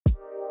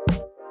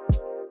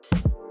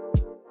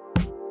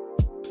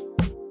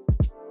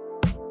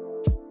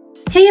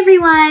Hey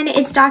everyone,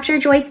 it's Dr.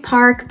 Joyce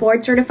Park,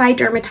 board certified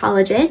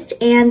dermatologist,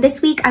 and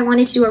this week I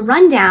wanted to do a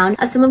rundown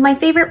of some of my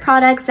favorite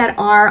products that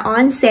are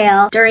on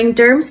sale during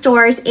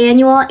Dermstore's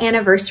annual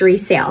anniversary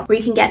sale, where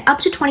you can get up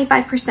to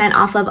 25%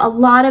 off of a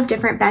lot of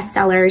different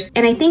bestsellers,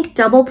 and I think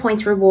double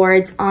points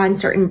rewards on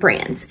certain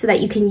brands so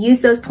that you can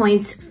use those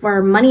points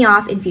for money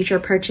off in future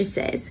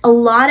purchases. A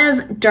lot of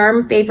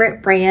derm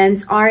favorite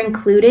brands are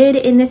included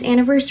in this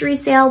anniversary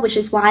sale, which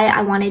is why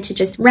I wanted to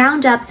just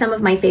round up some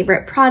of my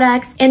favorite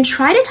products and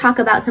try to talk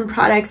about some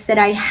products that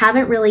I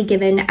haven't really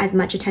given as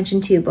much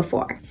attention to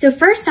before. So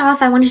first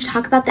off, I wanted to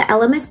talk about the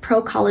Elemis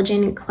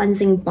Pro-Collagen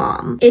Cleansing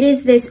Balm. It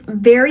is this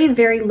very,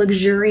 very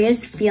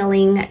luxurious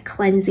feeling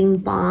cleansing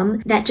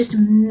balm that just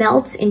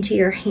melts into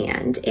your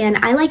hand. And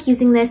I like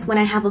using this when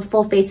I have a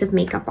full face of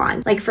makeup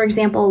on. Like for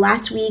example,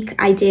 last week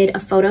I did a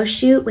photo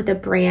shoot with a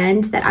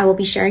brand that I will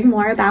be sharing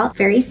more about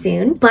very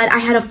soon, but I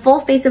had a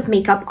full face of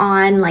makeup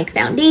on, like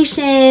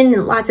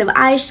foundation, lots of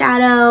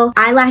eyeshadow,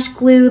 eyelash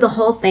glue, the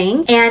whole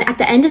thing. And at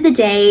the end of the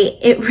day,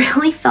 it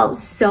really felt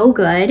so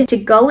good to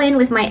go in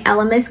with my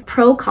Elemis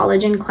Pro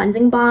Collagen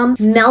Cleansing Balm,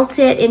 melt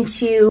it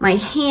into my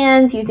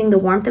hands using the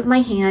warmth of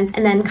my hands,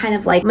 and then kind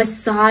of like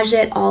massage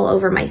it all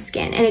over my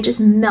skin. And it just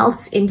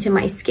melts into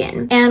my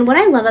skin. And what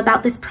I love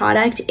about this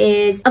product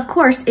is, of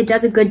course, it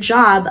does a good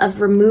job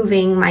of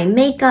removing my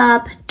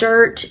makeup,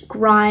 dirt,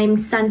 grime,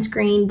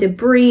 sunscreen,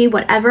 debris,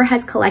 whatever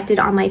has collected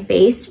on my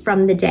face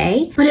from the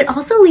day. But it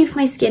also leaves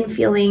my skin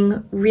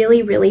feeling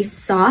really, really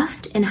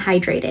soft and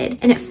hydrated.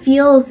 And it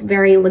feels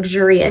very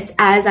luxurious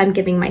as I'm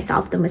giving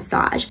myself the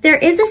massage. There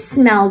is a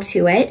smell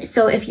to it,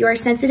 so if you are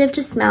sensitive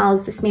to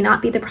smells, this may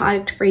not be the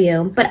product for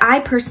you, but I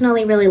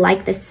personally really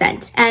like this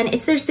scent, and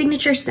it's their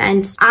signature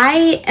scent.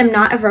 I am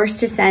not averse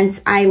to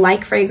scents. I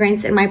like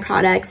fragrance in my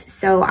products,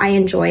 so I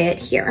enjoy it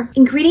here.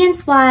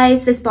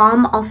 Ingredients-wise, this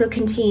balm also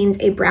contains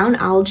a brown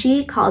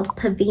algae called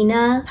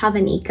Pavina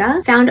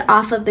pavanica, found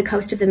off of the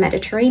coast of the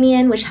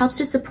Mediterranean, which helps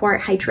to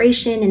support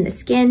hydration in the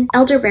skin,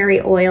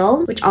 elderberry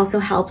oil, which also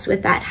helps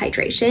with that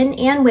hydration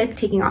and with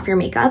taking off your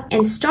makeup,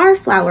 and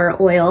starflower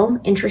oil.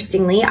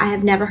 Interestingly, I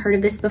have never heard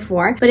of this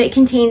before, but it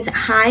contains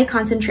high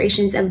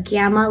concentrations of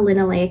gamma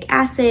linoleic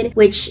acid,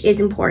 which is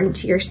important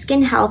to your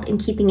skin health and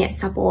keeping it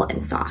supple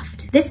and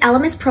soft. This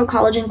Elemis Pro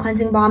Collagen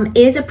Cleansing Balm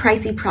is a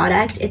pricey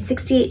product. It's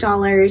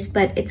 $68,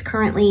 but it's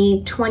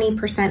currently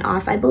 20%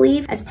 off, I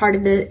believe, as part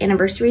of the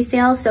anniversary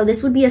sale. So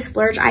this would be a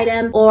splurge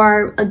item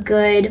or a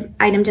good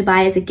item to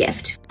buy as a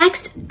gift.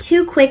 Next,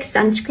 two quick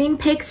sunscreen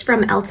picks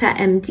from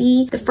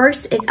EltaMD. The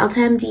first is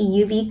EltaMD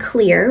UV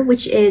Clear,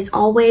 which is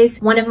always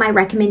one of my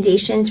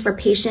recommendations for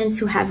patients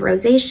who have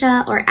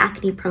rosacea or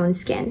acne-prone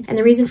skin. And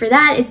the reason for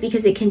that is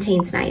because it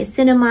contains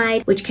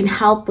niacinamide, which can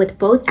help with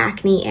both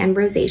acne and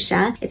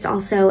rosacea. It's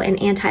also an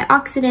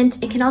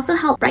antioxidant and can also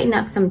help brighten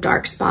up some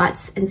dark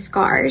spots and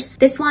scars.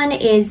 This one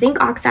is zinc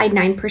oxide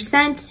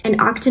 9% and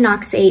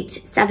octinoxate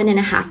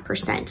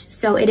 7.5%.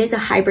 So it is a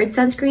hybrid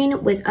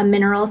sunscreen with a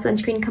mineral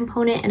sunscreen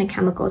component and a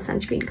chemical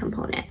sunscreen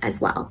component as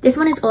well. This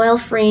one is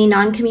oil-free,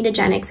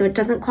 non-comedogenic, so it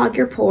doesn't clog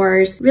your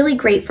pores. Really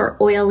great for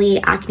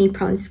oily,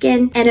 acne-prone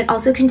skin. And it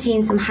also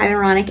contains some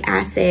hyaluronic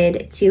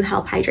acid to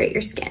help hydrate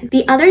your skin.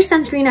 The other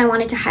sunscreen I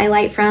wanted to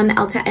highlight from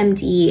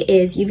EltaMD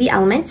is UV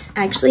Elements.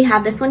 I actually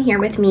have this one here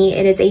with me.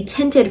 It is a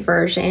tinted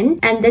version,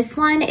 and this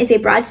one is a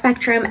broad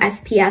spectrum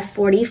SPF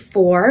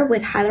 44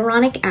 with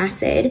hyaluronic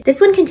acid. This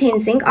one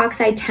contains zinc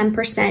oxide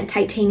 10%,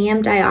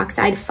 titanium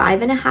dioxide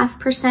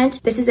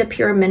 5.5%. This is a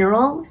pure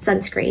mineral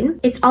sunscreen.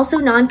 It's also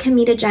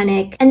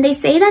non-comedogenic, and they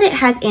say that it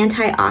has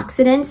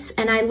antioxidants,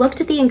 and I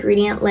looked at the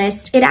ingredient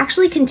list. It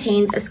actually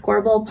contains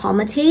ascorbyl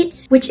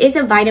palmitate, which is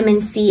a vitamin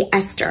C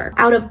ester.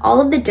 Out of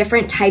all of the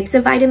different types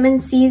of vitamin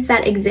C's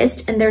that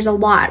exist, and there's a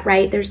lot,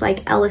 right? There's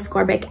like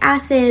L-ascorbic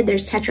acid,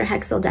 there's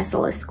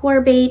tetrahexyldecyl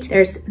ascorbate,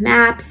 there's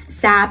MAPS,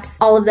 SAPs,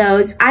 all of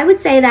those. I would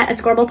say that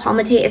ascorbyl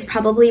palmitate is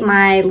probably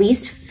my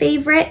least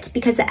favorite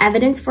because the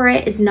evidence for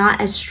it is not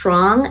as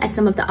strong as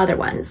some of the other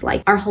ones,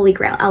 like our holy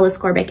grail,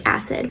 L-ascorbic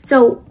acid.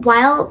 So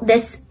while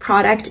this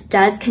product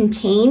does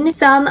contain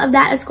some of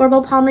that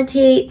ascorbyl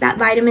palmitate, that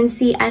vitamin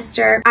C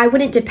ester, I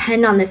wouldn't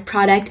depend on this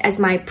product as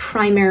my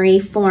primary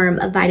form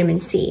of vitamin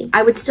C.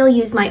 I would still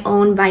use my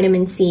own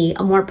vitamin C,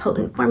 a more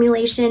potent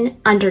formulation,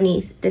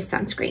 underneath this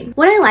sunscreen.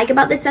 What I like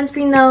about this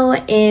sunscreen though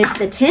is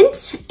the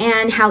tint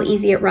and how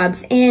easy it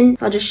rubs in.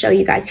 So I'll just show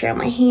you guys here on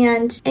my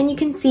hand, and you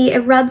can see it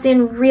rubs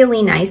in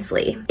really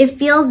nicely. It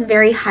feels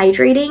very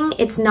hydrating.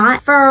 It's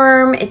not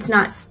firm, it's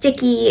not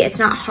sticky, it's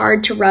not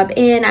hard to rub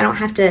in. I don't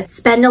have to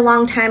spend a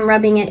long time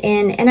rubbing it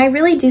in, and I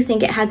really do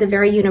think it has a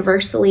very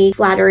universally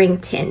flattering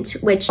tint,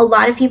 which a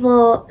lot of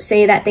people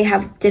say that they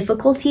have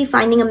difficulty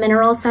finding a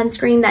mineral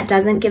sunscreen that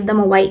doesn't give them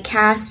a white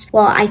cast.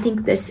 Well, I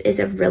think this is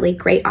a really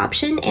great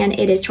option, and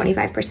it is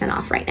 25%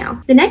 off right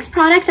now. The next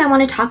product I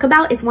want to talk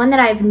about is one that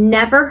I've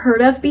never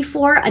heard of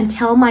before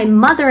until my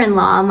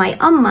mother-in-law, my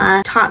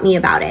Amma, taught me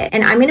about it.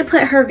 And I'm going to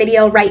put her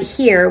video right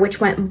here, which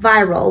went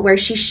viral, where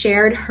she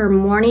shared her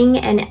morning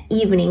and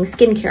evening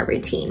skincare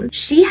routine.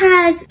 She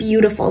has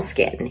beautiful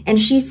skin, and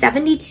she she's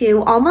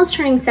 72, almost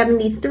turning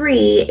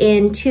 73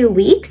 in 2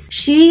 weeks.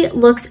 She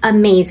looks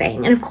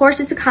amazing. And of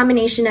course, it's a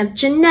combination of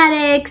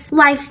genetics,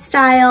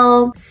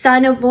 lifestyle,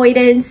 sun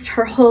avoidance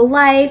her whole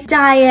life,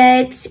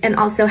 diet, and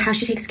also how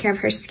she takes care of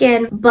her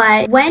skin.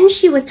 But when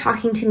she was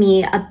talking to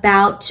me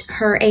about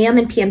her AM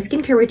and PM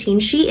skincare routine,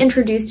 she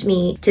introduced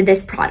me to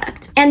this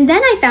product. And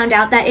then I found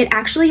out that it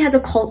actually has a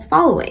cult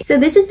following. So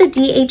this is the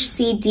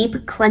DHC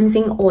Deep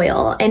Cleansing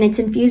Oil, and it's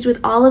infused with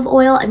olive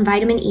oil and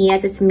vitamin E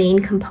as its main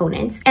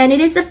components. And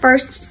it is the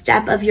first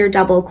step of your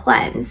double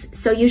cleanse.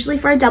 So usually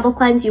for a double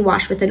cleanse, you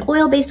wash with an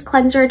oil-based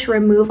cleanser to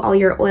remove all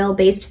your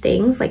oil-based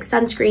things like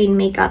sunscreen,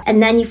 makeup,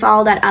 and then you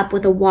follow that up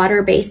with a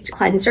water-based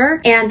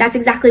cleanser. And that's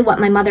exactly what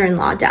my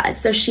mother-in-law does.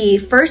 So she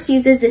first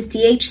uses this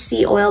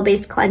DHC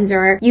oil-based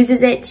cleanser,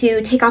 uses it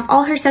to take off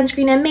all her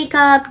sunscreen and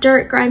makeup,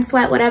 dirt, grime,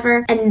 sweat,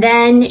 whatever. And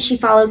then she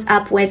follows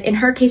up with, in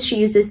her case, she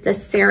uses the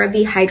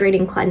CeraVe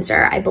Hydrating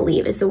Cleanser, I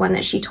believe is the one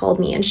that she told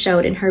me and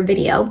showed in her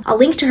video. I'll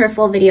link to her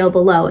full video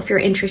below if you're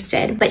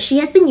interested. But she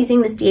has been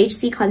using this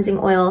DHC cleansing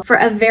oil for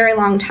a very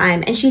long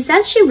time. And she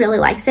says she really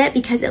likes it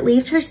because it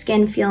leaves her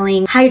skin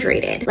feeling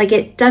hydrated. Like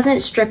it doesn't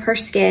strip her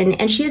skin.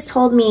 And she has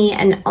told me,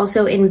 and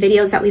also in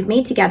videos that we've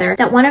made together,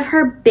 that one of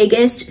her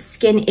biggest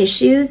skin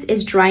issues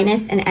is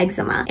dryness and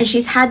eczema. And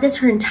she's had this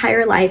her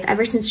entire life.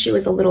 Ever since she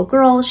was a little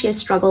girl, she has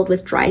struggled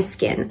with dry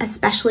skin,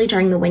 especially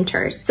during the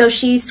winters. So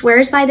she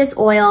swears by this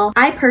oil.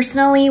 I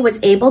personally was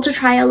able to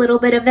try a little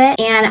bit of it,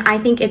 and I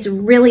think it's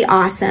really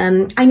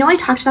awesome. I know I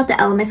talked about the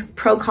Elemis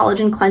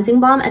Pro-Collagen Cleansing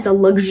Balm as a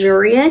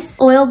luxurious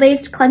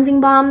oil-based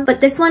cleansing balm, but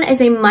this one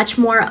is a much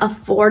more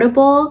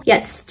affordable,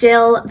 yet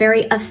still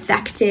very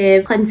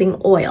effective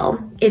cleansing oil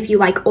if you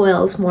like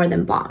oils more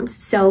than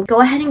balms. So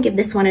go ahead and give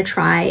this one a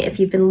try if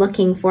you've been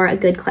looking for a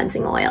good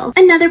cleansing oil.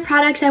 Another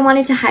product I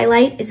wanted to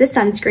highlight is a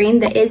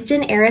sunscreen, the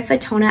Isdin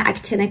Eryfotona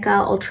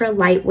Actinica Ultra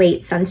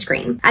Lightweight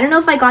Sunscreen. I don't know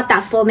if I got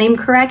that full name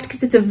correct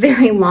because it's a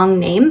very long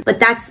name, but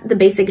that's the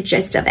basic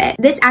gist of it.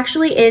 This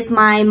actually is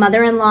my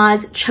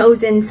mother-in-law's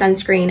chosen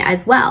sunscreen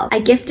as well. I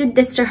gifted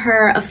this to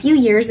her a few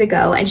years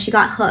ago and she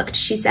got hooked.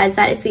 She says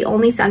that it's the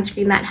only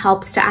sunscreen that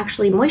helps to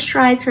actually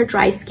moisturize her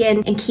dry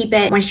skin and keep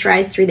it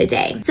moisturized through the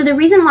day. So the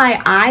reason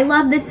why I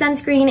love this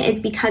sunscreen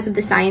is because of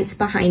the science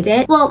behind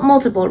it. Well,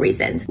 multiple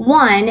reasons.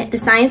 One, the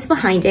science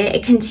behind it,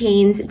 it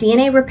contains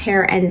DNA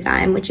repair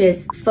enzyme, which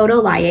is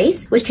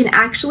photolyase, which can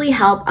actually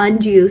help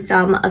undo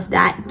some of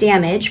that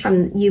damage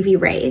from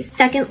UV rays.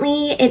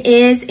 Secondly, it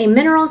is a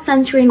mineral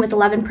sunscreen with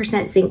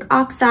 11% zinc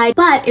oxide,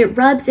 but it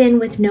rubs in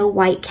with no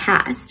white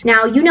cast.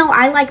 Now, you know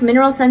I like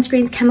mineral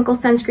sunscreens, chemical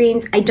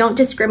sunscreens. I don't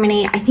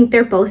discriminate. I think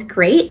they're both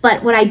great,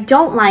 but what I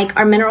don't like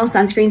are mineral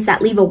sunscreens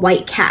that leave a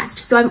white cast.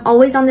 So I'm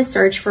always on the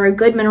search for a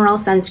good mineral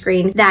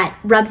sunscreen that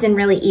rubs in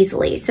really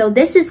easily. So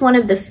this is one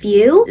of the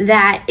few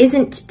that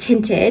isn't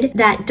tinted,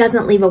 that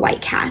doesn't leave a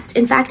white cast.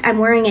 In fact, I'm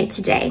wearing it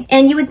today.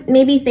 And you would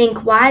maybe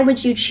think, why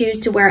would you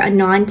choose to wear a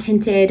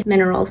non-tinted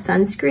mineral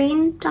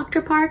sunscreen,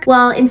 Dr. Park?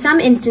 Well, in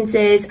some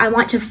instances, I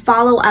want to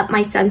follow up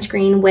my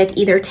sunscreen with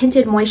either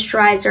tinted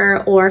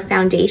moisturizer or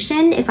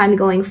foundation if I'm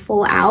going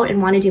full out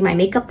and want to do my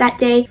makeup that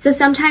day. So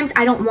sometimes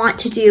I don't want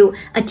to do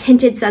a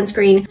tinted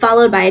sunscreen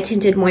followed by a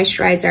tinted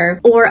moisturizer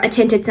or a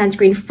tinted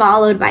sunscreen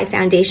followed by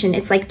foundation.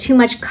 It's like too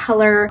much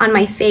color on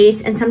my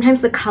face, and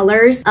sometimes the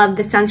colors of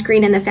the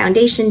sunscreen and the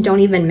foundation don't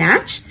even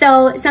match.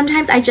 So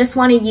sometimes I just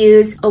want to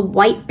use a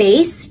white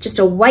base, just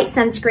a white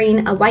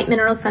sunscreen, a white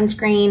mineral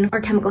sunscreen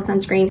or chemical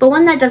sunscreen, but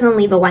one that doesn't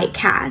leave a white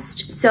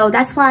cast. So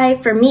that's why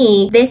for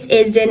me, this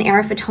Isdin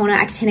Eryfotona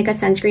Actinica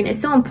sunscreen is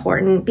so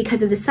important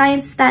because of the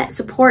science that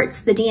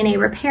supports the DNA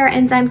repair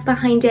enzymes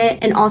behind it,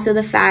 and also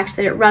the fact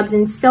that it rubs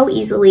in so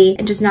easily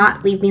and does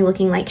not leave me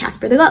looking like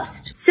Casper the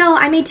Ghost. So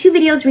I made 2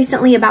 videos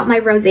recently about my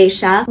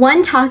rosacea,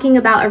 one talking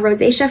about a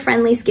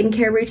rosacea-friendly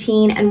skincare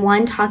routine and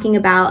one talking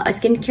about a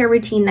skincare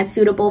routine that's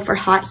suitable for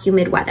hot,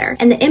 humid weather.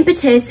 And the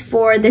impetus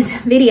for this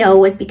video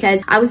was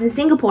because I was in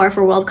Singapore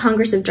for World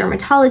Congress of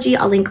Dermatology.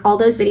 I'll link all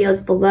those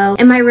videos below.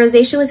 And my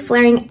rosacea was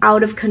flaring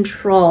out of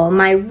control.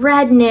 My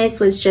redness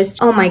was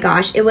just, oh my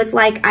gosh, it was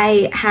like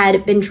I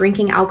had been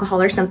drinking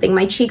alcohol or something.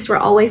 My cheeks were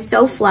always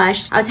so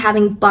flushed. I was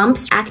having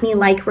bumps,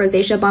 acne-like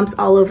rosacea bumps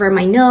all over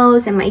my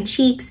nose and my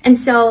cheeks. And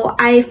so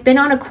I've been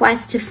on a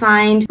quest to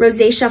find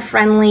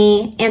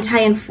rosacea-friendly,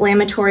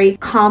 anti-inflammatory,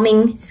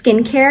 calming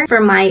skincare for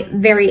my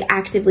very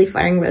actively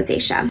flaring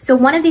rosacea. So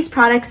one of these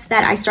products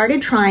that I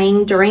started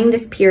trying during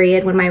this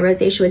period when my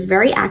rosacea was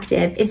very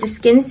active is the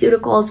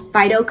SkinCeuticals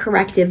Phyto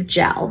Corrective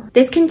Gel.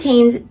 This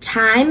contains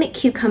thyme,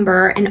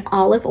 cucumber, and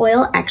olive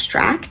oil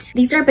extract.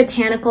 These are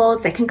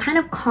botanicals that can kind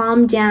of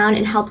calm down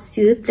and help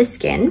soothe the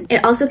skin.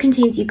 It also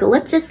contains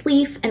eucalyptus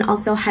leaf and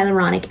also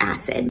hyaluronic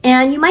acid.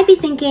 And you might be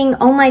thinking,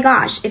 oh my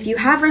gosh, if you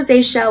have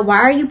rosacea, why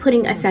are you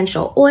putting essential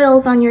essential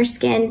oils on your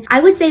skin. I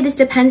would say this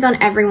depends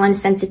on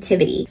everyone's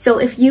sensitivity. So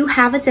if you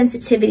have a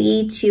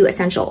sensitivity to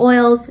essential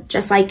oils,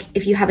 just like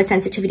if you have a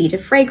sensitivity to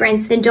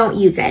fragrance, then don't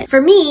use it.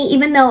 For me,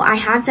 even though I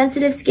have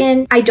sensitive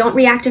skin, I don't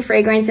react to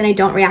fragrance and I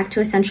don't react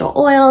to essential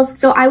oils,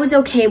 so I was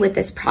okay with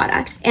this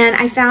product. And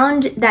I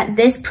found that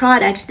this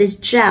product, this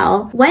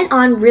gel, went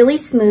on really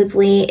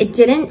smoothly. It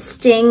didn't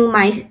sting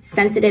my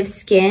sensitive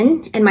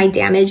skin and my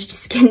damaged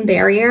skin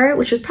barrier,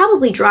 which was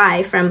probably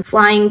dry from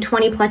flying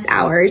 20 plus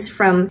hours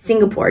from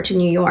Singapore to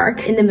New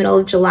York in the middle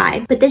of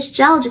July. But this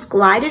gel just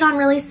glided on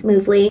really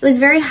smoothly. It was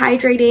very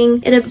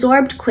hydrating, it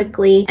absorbed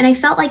quickly, and I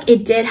felt like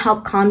it did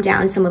help calm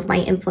down some of my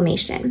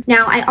inflammation.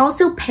 Now, I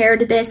also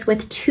paired this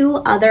with two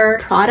other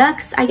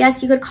products, I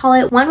guess you could call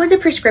it. One was a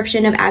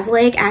prescription of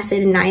azelaic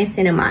acid and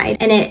niacinamide,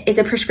 and it is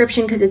a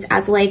prescription because it's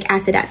azelaic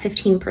acid at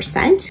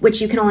 15%,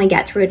 which you can only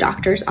get through a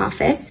doctor's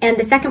office. And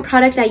the second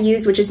product I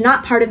used, which is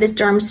not part of this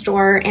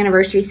Dermstore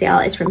Anniversary Sale,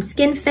 is from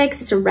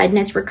SkinFix. It's a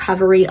redness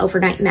recovery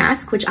overnight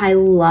mask, which I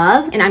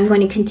love and I'm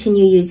going to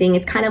continue using.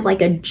 It's kind of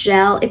like a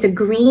gel. It's a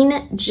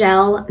green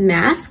gel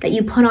mask that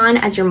you put on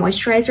as your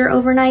moisturizer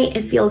overnight.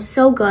 It feels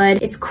so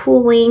good. It's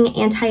cooling,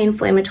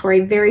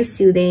 anti-inflammatory, very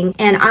soothing,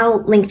 and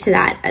I'll link to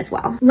that as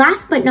well.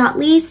 Last but not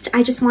least,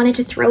 I just wanted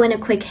to throw in a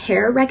quick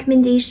hair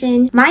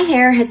recommendation. My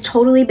hair has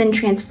totally been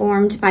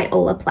transformed by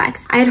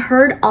Olaplex. I had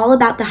heard all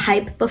about the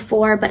hype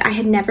before, but I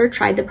had never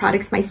tried the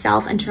products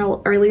myself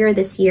until earlier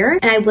this year,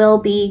 and I will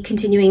be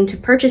continuing to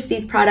purchase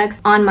these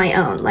products on my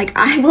own. Like,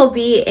 I will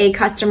be a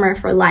customer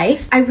for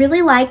life. I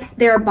really like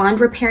their bond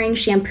repairing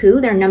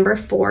shampoo, their number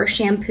 4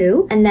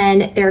 shampoo, and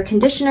then their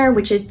conditioner,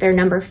 which is their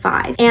number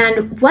 5.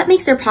 And what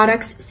makes their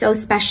products so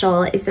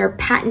special is their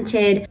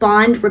patented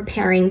bond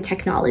repairing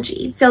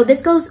technology. So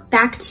this goes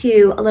back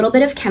to a little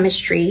bit of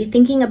chemistry,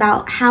 thinking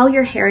about how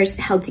your hair is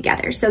held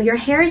together. So your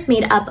hair is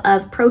made up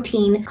of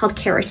protein called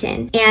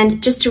keratin.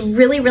 And just to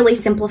really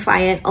simplify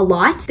it a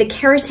lot, the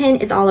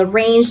keratin is all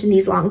arranged in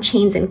these long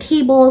chains and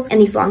cables, and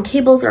these long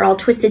cables are all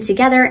twisted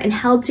together and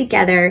held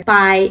together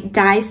by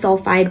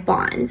disulfide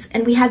bonds.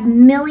 And we have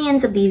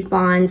millions of these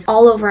bonds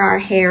all over our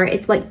hair.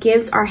 It's what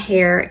gives our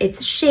hair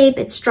its shape,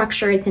 its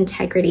structure, its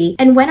integrity.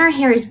 And when our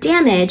hair is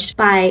damaged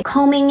by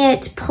combing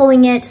it,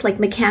 pulling it, like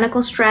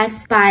mechanical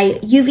stress, by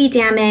UV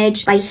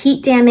damage, by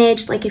heat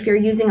damage, like if you're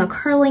using a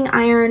curling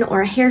iron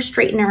or a hair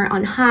straightener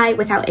on high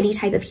without any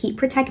type of heat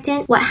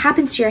protectant, what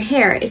happens to your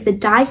hair is the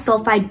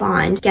disulfide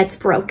bond gets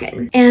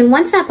broken. And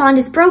once that bond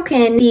is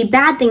broken, the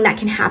bad thing that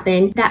can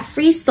happen, that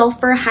free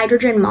sulfur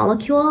hydrogen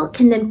molecule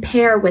can then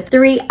pair with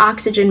 3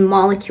 oxygen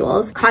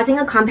molecules, causing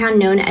a compound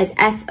known as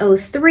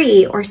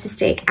SO3 or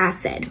cysteic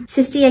acid.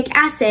 Cysteic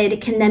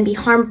acid can then be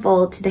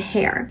harmful to the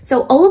hair.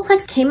 So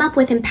Olaplex came up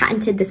with and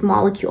patented this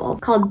molecule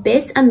called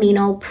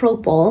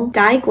bis-aminopropyl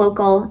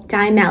diglycol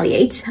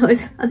dimaleate. That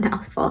was a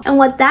mouthful. And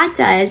what that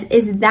does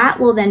is that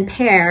will then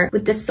pair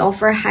with the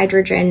sulfur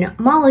hydrogen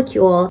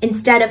molecule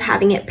instead of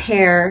having it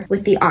pair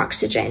with the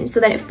oxygen, so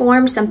that it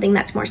forms something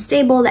that's more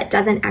stable that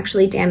doesn't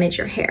actually damage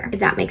your hair, if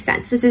that makes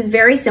sense. This is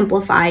very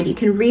simplified. You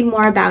can read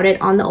more about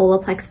it on the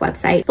Olaplex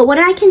website. But what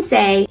I can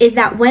say is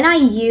that when I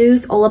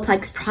use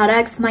Olaplex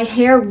products, my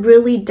hair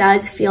really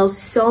does feel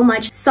so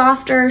much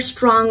softer,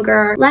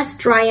 stronger, less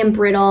dry and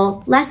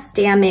brittle, less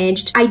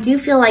damaged. I do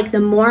feel like the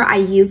more I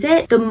use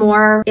it, the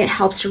more it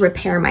helps to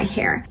repair my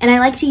hair. And I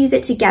like to use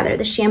it together,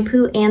 the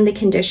shampoo and the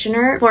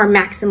conditioner, for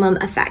maximum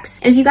effects.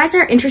 And if you guys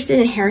are interested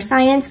in hair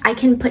science, I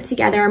can put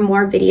together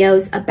more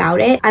videos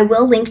about it. I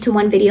will link to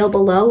one video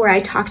below where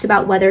I talked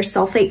about whether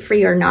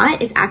sulfate-free or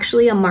not is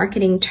actually a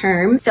marketing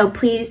term. So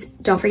please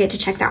don't forget to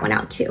check that one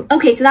out too.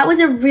 Okay, so that was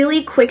a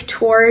really quick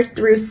tour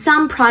through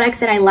some products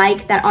that I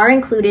like that are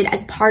included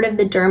as part of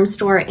the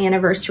Dermstore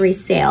Anniversary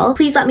Sale.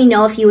 Please let me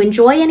know if you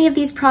enjoy any of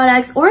these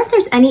products or if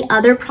there's any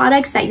other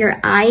products that you're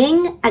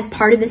eyeing as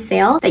part of the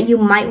sale that you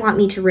might want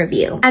me to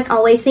review. As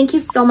always, thank you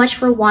so much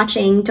for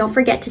watching. Don't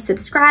forget to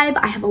subscribe.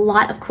 I have a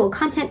lot of cool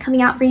content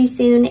coming out for you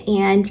soon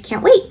and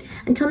can't wait.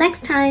 Until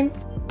next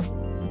time.